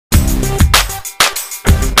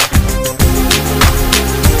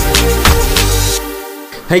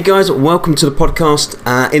Hey guys, welcome to the podcast.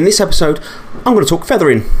 In this episode, I'm going to talk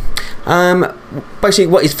feathering. Basically,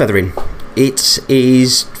 what is feathering? It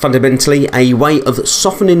is fundamentally a way of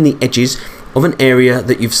softening the edges of an area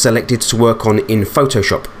that you've selected to work on in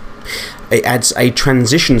Photoshop. It adds a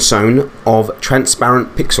transition zone of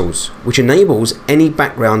transparent pixels, which enables any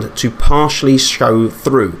background to partially show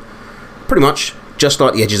through, pretty much just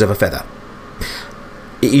like the edges of a feather.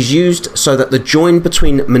 It is used so that the join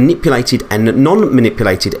between manipulated and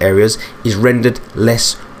non-manipulated areas is rendered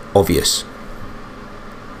less obvious.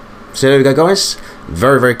 So there we go, guys.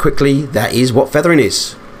 Very quickly, that is what feathering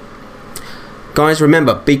is. Guys,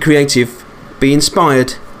 remember, be creative, be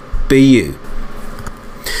inspired, be you.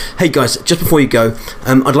 Hey guys, just before you go,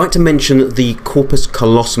 I'd like to mention the Corpus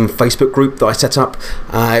Colossum Facebook group that I set up.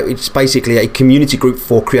 It's basically a community group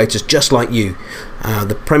for creators just like you.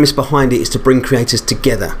 The premise behind it is to bring creators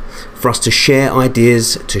together, for us to share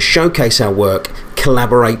ideas, to showcase our work,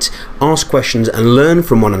 collaborate, ask questions and learn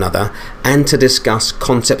from one another, and to discuss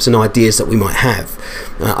concepts and ideas that we might have.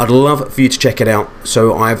 I'd love for you to check it out,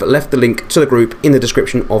 so I've left the link to the group in the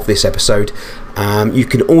description of this episode. You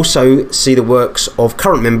can also see the works of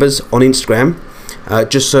current members on Instagram.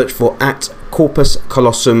 Just search for @Corpus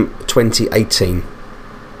Colossum 2018.